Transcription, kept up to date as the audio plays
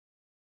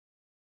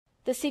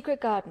The Secret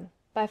Garden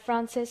by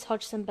Frances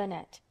Hodgson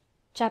Burnett.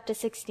 Chapter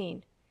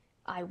 16.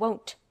 "I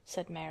won't,"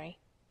 said Mary.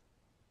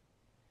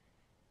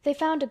 They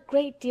found a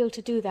great deal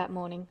to do that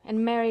morning,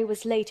 and Mary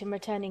was late in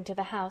returning to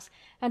the house,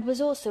 and was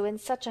also in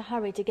such a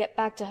hurry to get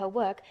back to her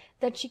work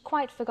that she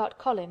quite forgot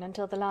Colin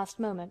until the last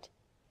moment.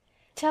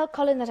 "Tell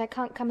Colin that I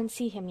can't come and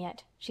see him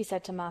yet," she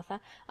said to Martha.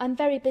 "I'm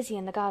very busy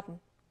in the garden."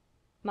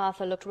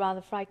 Martha looked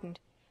rather frightened.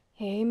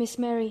 "Eh, Miss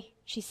Mary,"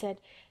 she said,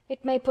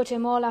 "it may put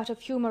him all out of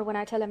humour when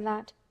I tell him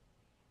that."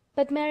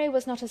 But Mary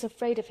was not as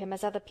afraid of him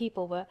as other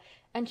people were,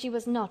 and she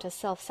was not a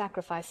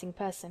self-sacrificing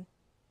person.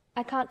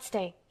 "I can't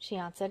stay," she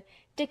answered.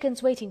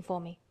 "Dickon's waiting for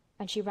me,"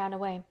 and she ran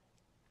away.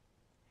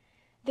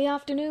 The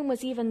afternoon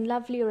was even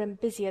lovelier and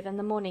busier than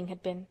the morning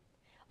had been.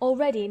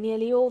 Already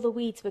nearly all the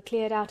weeds were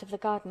cleared out of the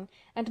garden,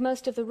 and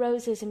most of the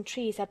roses and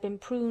trees had been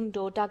pruned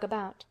or dug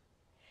about.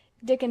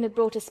 Dickon had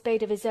brought a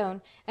spade of his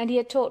own, and he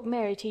had taught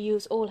Mary to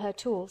use all her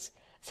tools,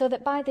 so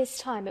that by this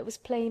time it was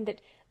plain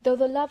that though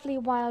the lovely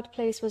wild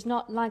place was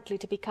not likely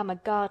to become a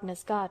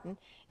gardener's garden,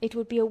 it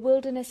would be a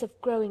wilderness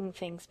of growing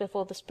things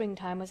before the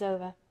springtime was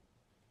over.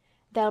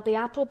 "There'll be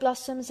apple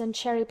blossoms and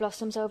cherry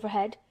blossoms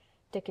overhead,"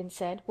 Dickon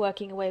said,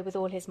 working away with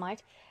all his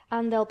might,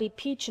 "and there'll be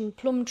peach and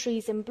plum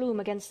trees in bloom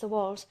against the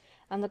walls,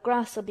 and the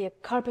grass'll be a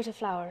carpet o'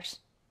 flowers."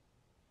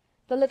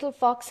 The little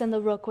fox and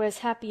the rook were as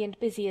happy and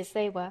busy as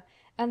they were,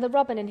 and the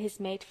robin and his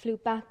mate flew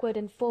backward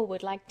and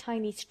forward like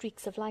tiny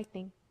streaks of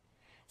lightning.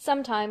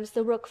 Sometimes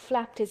the rook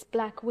flapped his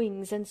black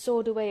wings and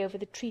soared away over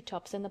the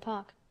tree-tops in the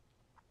park.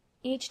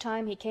 Each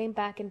time he came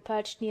back and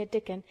perched near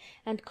Dickon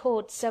and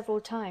cawed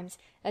several times,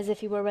 as if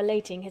he were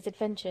relating his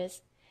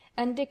adventures,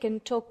 and Dickon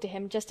talked to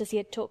him just as he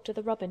had talked to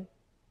the robin.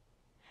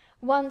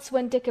 Once,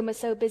 when Dickon was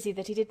so busy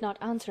that he did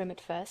not answer him at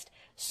first,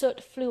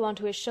 Soot flew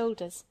onto his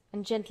shoulders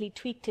and gently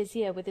tweaked his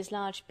ear with his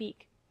large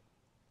beak.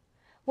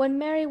 When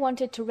Mary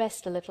wanted to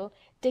rest a little,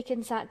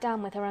 Dickon sat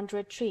down with her under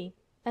a tree,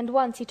 and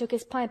once he took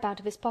his pipe out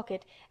of his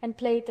pocket and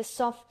played the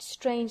soft,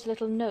 strange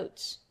little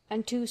notes,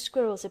 and 2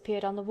 squirrels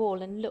appeared on the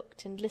wall and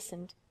looked and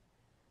listened.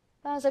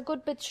 "Tha's a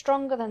good bit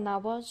stronger than tha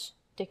was,"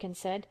 Dickon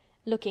said,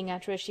 looking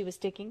at her as she was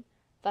digging.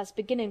 "Tha's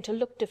beginning to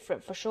look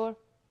different for sure."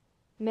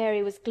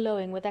 Mary was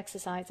glowing with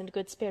exercise and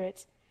good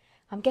spirits.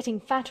 "I'm getting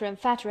fatter and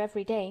fatter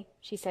every day,"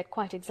 she said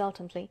quite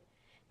exultantly.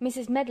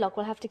 "Mrs. Medlock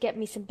will have to get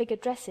me some bigger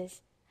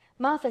dresses.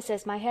 Martha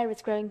says my hair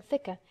is growing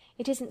thicker.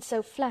 It isn't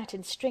so flat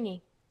and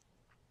stringy."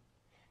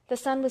 The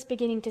sun was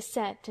beginning to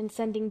set and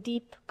sending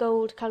deep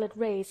gold-colored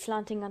rays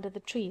slanting under the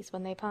trees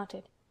when they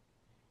parted.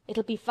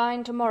 "It'll be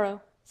fine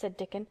tomorrow," said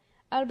Dickon.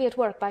 "I'll be at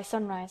work by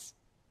sunrise."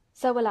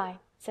 "So will I,"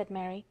 said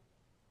Mary.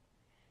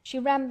 She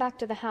ran back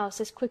to the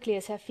house as quickly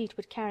as her feet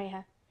would carry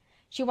her.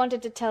 She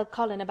wanted to tell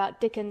Colin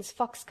about Dickon's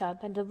fox cub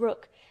and the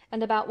rook,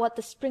 and about what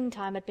the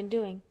springtime had been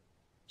doing.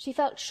 She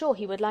felt sure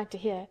he would like to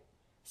hear.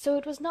 So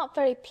it was not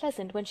very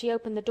pleasant when she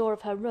opened the door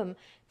of her room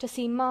to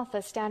see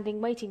Martha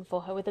standing waiting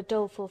for her with a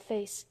doleful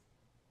face.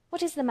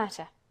 "What is the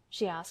matter?"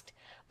 she asked.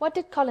 "What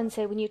did Colin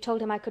say when you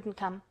told him I couldn't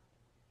come?"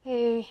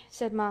 "Eh,"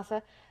 said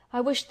Martha, "I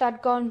wish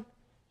tha'd gone.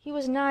 He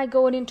was nigh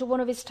going into one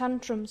of his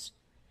tantrums.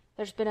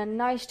 There's been a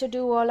nice to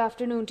do all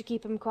afternoon to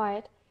keep him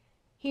quiet.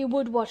 He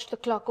would watch the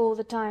clock all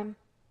the time."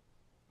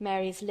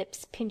 Mary's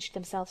lips pinched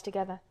themselves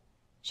together.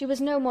 She was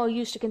no more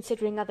used to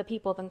considering other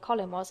people than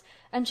Colin was,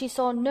 and she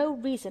saw no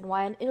reason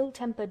why an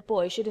ill-tempered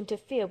boy should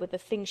interfere with the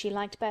thing she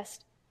liked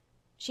best.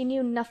 She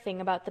knew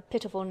nothing about the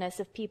pitifulness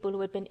of people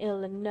who had been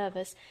ill and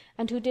nervous,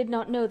 and who did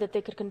not know that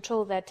they could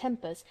control their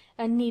tempers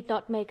and need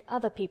not make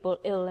other people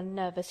ill and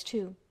nervous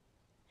too.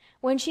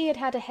 When she had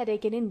had a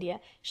headache in India,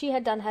 she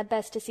had done her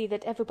best to see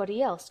that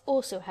everybody else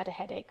also had a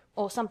headache,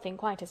 or something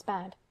quite as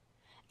bad.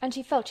 And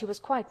she felt she was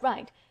quite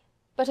right,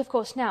 but of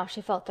course now she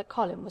felt that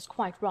Colin was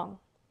quite wrong.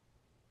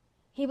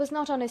 He was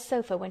not on his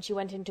sofa when she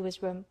went into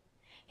his room.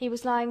 He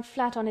was lying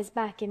flat on his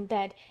back in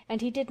bed,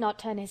 and he did not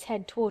turn his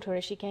head toward her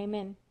as she came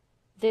in.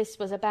 This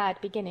was a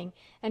bad beginning,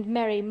 and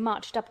Mary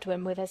marched up to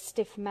him with her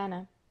stiff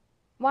manner.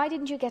 "Why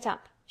didn't you get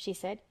up?" she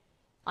said.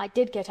 "I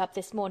did get up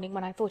this morning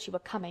when I thought you were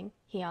coming,"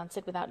 he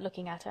answered without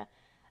looking at her.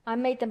 "I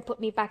made them put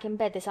me back in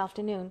bed this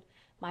afternoon.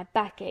 My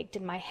back ached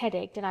and my head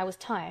ached and I was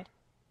tired.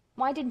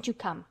 Why didn't you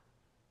come?"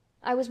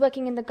 "I was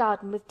working in the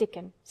garden with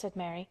Dickon," said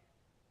Mary.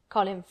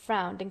 Colin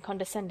frowned and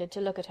condescended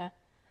to look at her.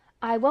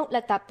 "I won't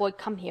let that boy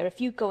come here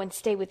if you go and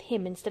stay with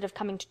him instead of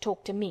coming to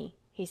talk to me,"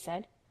 he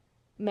said.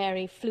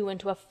 Mary flew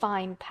into a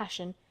fine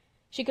passion.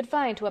 She could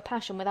fly into a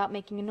passion without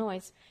making a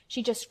noise.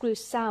 She just grew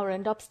sour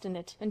and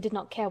obstinate and did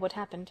not care what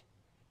happened.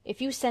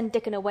 "If you send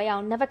Dickon away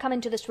I'll never come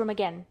into this room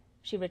again,"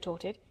 she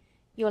retorted.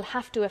 "You'll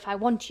have to if I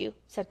want you,"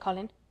 said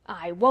Colin.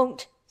 "I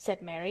won't,"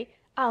 said Mary.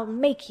 "I'll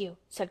make you,"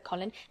 said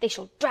Colin. "They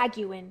shall drag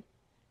you in."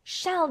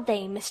 "Shall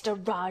they, Mr.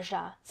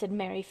 Rajah?" said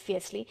Mary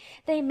fiercely.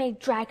 "They may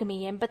drag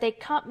me in, but they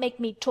can't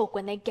make me talk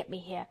when they get me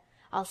here.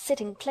 I'll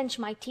sit and clench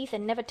my teeth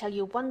and never tell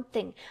you one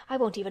thing. I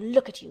won't even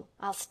look at you.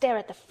 I'll stare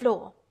at the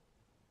floor."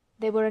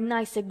 They were a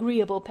nice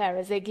agreeable pair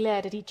as they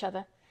glared at each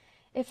other.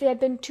 If they had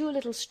been 2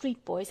 little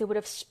street boys they would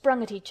have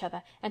sprung at each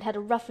other and had a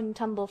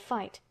rough-and-tumble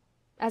fight.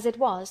 As it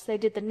was, they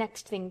did the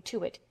next thing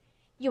to it.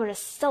 "You're a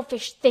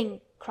selfish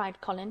thing!" cried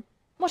Colin.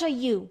 "What are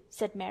you?"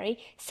 said Mary.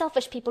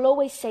 "Selfish people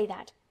always say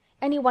that.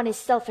 Anyone is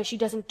selfish who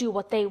doesn't do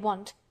what they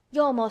want.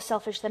 You're more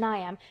selfish than I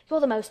am. You're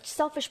the most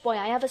selfish boy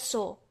I ever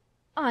saw."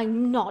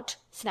 "I'm not,"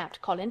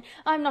 snapped Colin.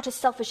 "I'm not as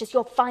selfish as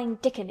your fine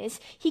Dickon is.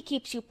 He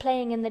keeps you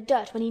playing in the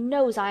dirt when he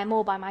knows I am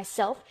all by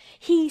myself.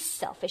 He's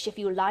selfish, if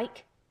you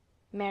like."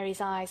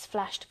 Mary's eyes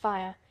flashed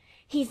fire.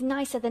 "He's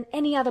nicer than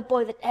any other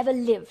boy that ever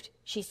lived,"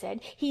 she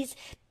said. He's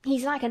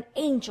like an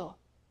angel."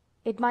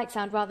 It might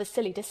sound rather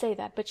silly to say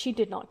that, but she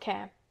did not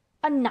care.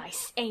 "A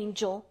nice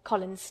angel!"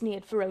 Colin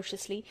sneered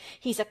ferociously.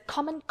 "He's a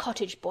common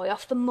cottage boy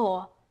off the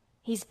moor."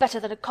 "He's better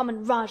than a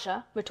common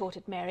Rajah,"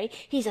 retorted Mary.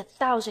 "He's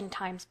 1,000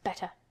 times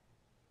better."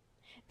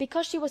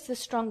 Because she was the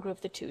stronger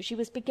of the two, she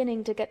was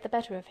beginning to get the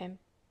better of him.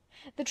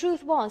 The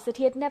truth was that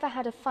he had never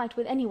had a fight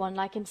with anyone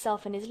like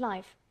himself in his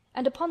life,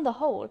 and upon the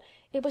whole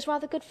it was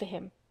rather good for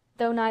him,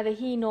 though neither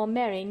he nor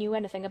Mary knew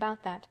anything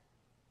about that.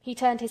 He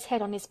turned his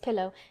head on his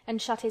pillow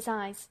and shut his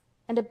eyes,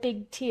 and a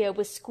big tear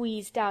was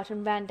squeezed out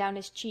and ran down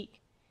his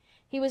cheek.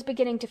 He was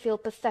beginning to feel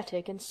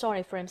pathetic and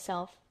sorry for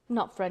himself,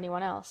 not for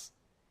anyone else.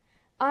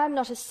 "I'm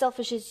not as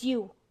selfish as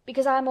you,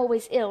 because I'm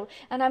always ill,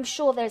 and I'm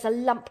sure there's a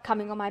lump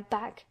coming on my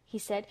back," he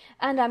said,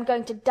 "and I'm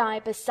going to die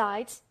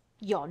besides."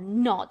 "You're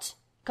not,"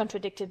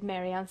 contradicted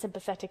Mary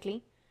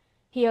unsympathetically.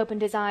 He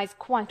opened his eyes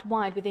quite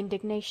wide with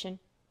indignation.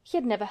 He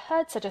had never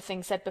heard such a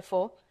thing said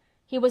before.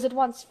 He was at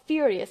once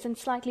furious and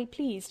slightly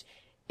pleased,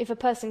 if a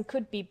person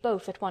could be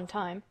both at one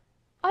time.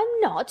 "I'm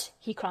not!"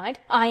 he cried.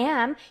 "I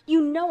am!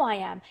 You know I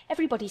am!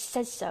 Everybody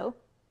says so."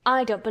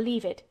 "I don't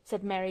believe it,"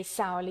 said Mary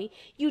sourly.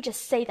 "You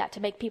just say that to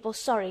make people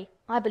sorry.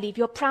 I believe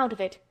you're proud of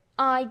it.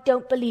 I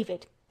don't believe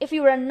it. If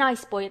you were a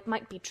nice boy it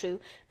might be true,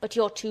 but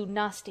you're too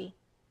nasty."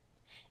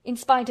 In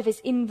spite of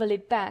his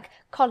invalid back,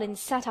 Colin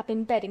sat up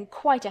in bed in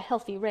quite a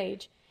healthy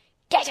rage.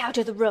 "Get out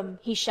of the room!"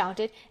 he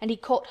shouted, and he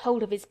caught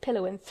hold of his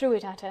pillow and threw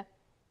it at her.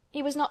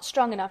 He was not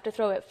strong enough to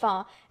throw it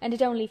far, and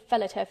it only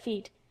fell at her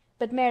feet,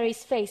 but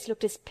Mary's face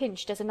looked as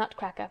pinched as a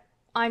nutcracker.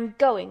 "I'm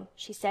going,"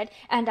 she said,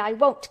 "and I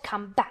won't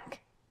come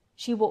back."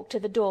 She walked to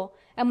the door,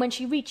 and when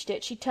she reached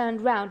it she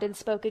turned round and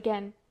spoke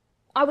again.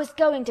 "I was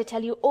going to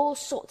tell you all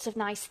sorts of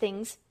nice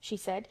things," she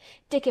said.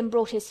 "Dickon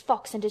brought his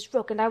fox and his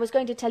rook, and I was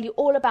going to tell you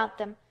all about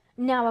them.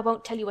 Now I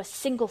won't tell you a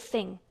single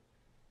thing."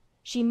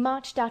 She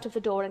marched out of the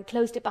door and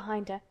closed it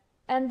behind her,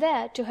 and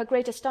there, to her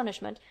great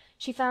astonishment,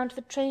 she found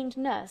the trained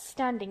nurse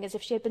standing as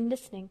if she had been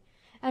listening,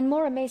 and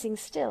more amazing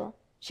still,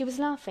 she was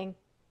laughing.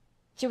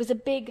 She was a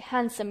big,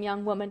 handsome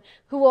young woman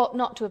who ought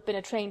not to have been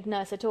a trained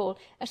nurse at all,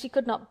 as she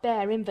could not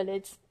bear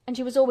invalids, and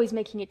she was always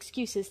making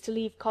excuses to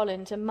leave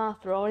Colin to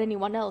Martha or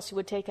anyone else who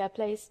would take her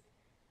place.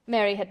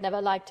 Mary had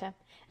never liked her,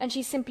 and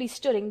she simply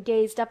stood and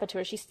gazed up at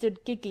her as she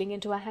stood giggling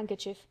into her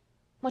handkerchief.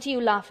 "What are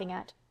you laughing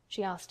at?"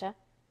 she asked her.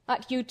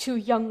 "At you two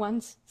young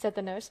ones," said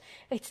the nurse.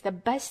 "It's the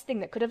best thing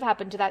that could have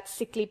happened to that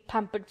sickly,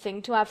 pampered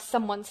thing to have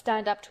someone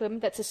stand up to him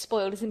that's as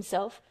spoiled as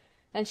himself."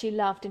 And she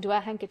laughed into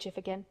her handkerchief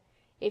again.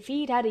 "If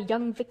he'd had a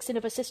young vixen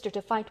of a sister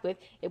to fight with,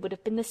 it would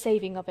have been the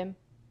saving of him."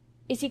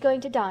 "Is he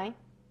going to die?"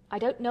 "I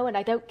don't know and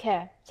I don't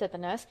care," said the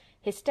nurse.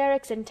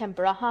 "Hysterics and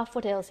temper are half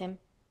what ails him."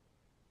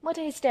 "What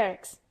are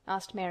hysterics?"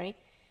 asked Mary.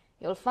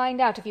 "You'll find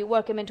out if you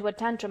work him into a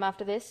tantrum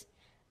after this.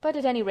 But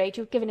at any rate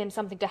you've given him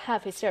something to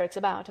have hysterics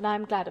about, and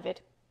I'm glad of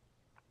it."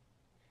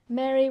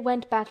 Mary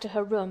went back to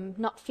her room,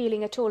 not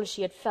feeling at all as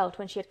she had felt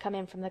when she had come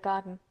in from the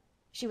garden.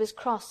 She was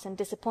cross and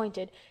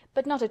disappointed,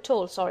 but not at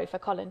all sorry for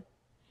Colin.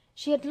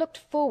 She had looked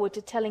forward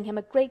to telling him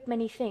a great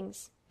many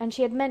things, and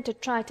she had meant to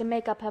try to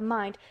make up her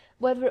mind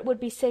whether it would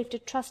be safe to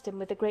trust him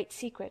with the great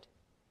secret.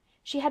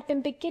 She had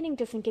been beginning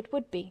to think it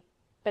would be,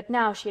 but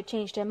now she had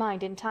changed her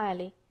mind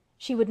entirely.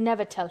 She would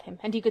never tell him,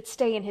 and he could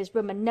stay in his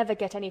room and never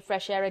get any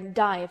fresh air and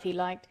die if he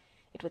liked.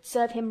 It would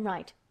serve him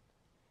right.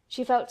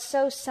 She felt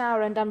so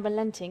sour and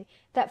unrelenting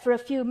that for a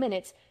few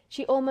minutes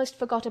she almost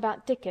forgot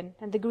about Dickon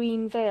and the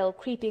green veil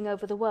creeping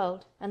over the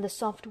world and the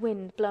soft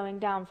wind blowing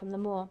down from the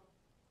moor.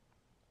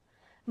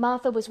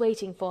 Martha was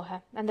waiting for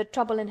her, and the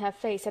trouble in her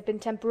face had been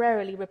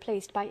temporarily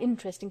replaced by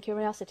interest and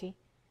curiosity.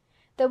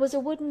 There was a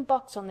wooden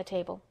box on the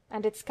table,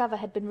 and its cover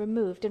had been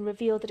removed and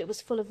revealed that it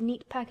was full of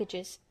neat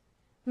packages.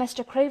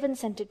 "Mr. Craven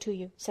sent it to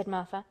you," said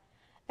Martha.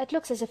 "It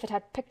looks as if it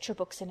had picture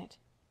books in it."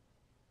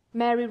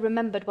 Mary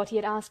remembered what he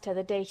had asked her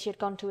the day she had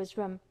gone to his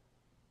room.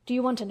 "Do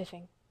you want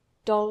anything?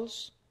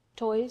 Dolls?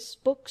 Toys?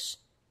 Books?"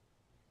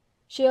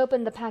 She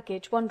opened the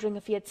package, wondering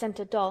if he had sent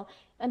a doll,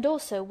 and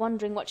also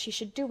wondering what she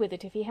should do with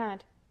it if he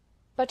had.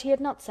 But he had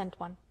not sent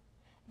one.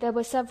 There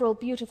were several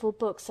beautiful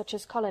books such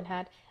as Colin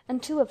had,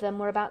 and 2 of them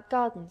were about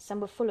gardens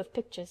and were full of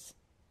pictures.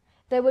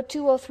 There were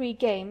 2 or 3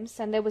 games,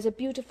 and there was a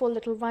beautiful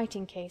little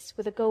writing case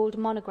with a gold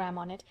monogram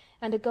on it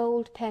and a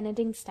gold pen and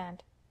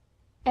inkstand.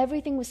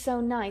 Everything was so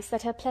nice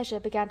that her pleasure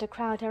began to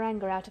crowd her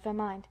anger out of her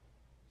mind.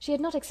 She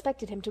had not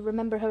expected him to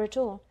remember her at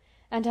all,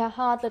 and her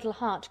hard little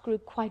heart grew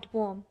quite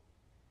warm.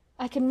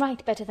 "I can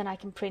write better than I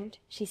can print,"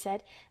 she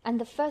said, "and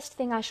the first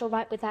thing I shall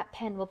write with that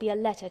pen will be a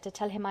letter to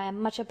tell him I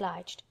am much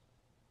obliged."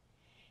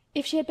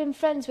 If she had been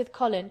friends with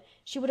Colin,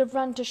 she would have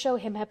run to show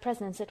him her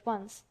presents at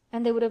once,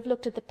 and they would have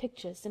looked at the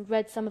pictures and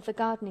read some of the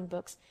gardening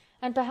books,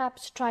 and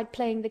perhaps tried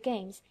playing the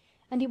games,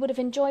 and he would have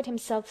enjoyed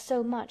himself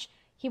so much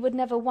he would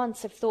never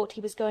once have thought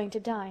he was going to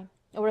die,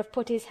 or have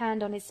put his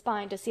hand on his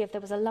spine to see if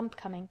there was a lump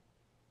coming.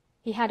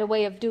 He had a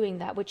way of doing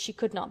that which she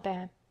could not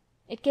bear.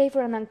 It gave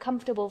her an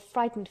uncomfortable,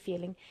 frightened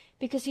feeling,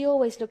 because he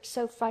always looked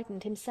so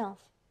frightened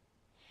himself.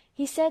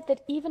 He said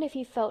that even if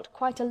he felt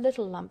quite a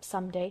little lump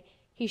some day,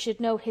 he should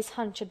know his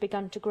hunch had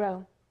begun to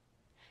grow.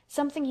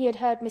 Something he had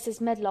heard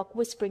Mrs. Medlock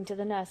whispering to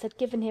the nurse had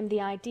given him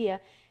the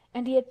idea,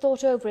 and he had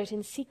thought over it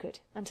in secret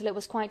until it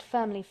was quite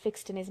firmly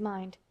fixed in his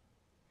mind.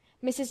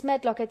 Mrs.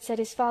 Medlock had said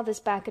his father's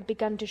back had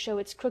begun to show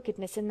its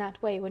crookedness in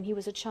that way when he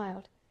was a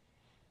child.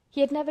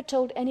 He had never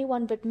told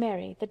anyone but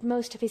Mary that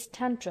most of his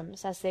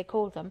tantrums, as they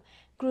called them,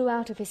 grew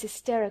out of his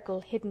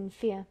hysterical, hidden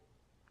fear.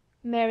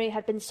 Mary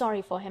had been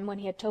sorry for him when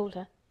he had told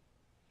her.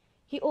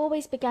 "He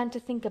always began to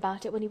think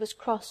about it when he was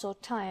cross or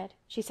tired,"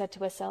 she said to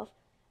herself,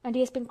 "and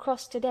he has been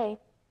cross today.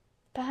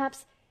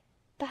 Perhaps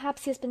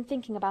he has been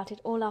thinking about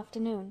it all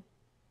afternoon."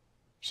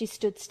 She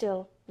stood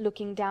still,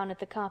 looking down at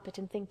the carpet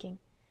and thinking.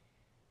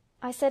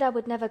 "I said I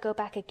would never go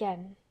back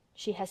again,"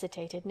 she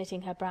hesitated,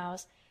 knitting her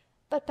brows.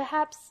 "But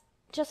perhaps,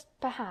 just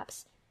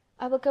perhaps,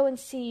 I will go and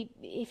see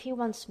if he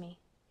wants me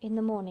in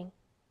the morning.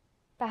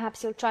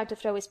 Perhaps he'll try to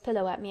throw his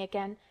pillow at me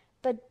again,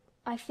 but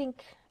I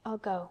think I'll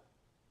go."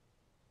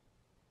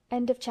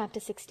 End of chapter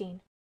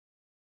 16.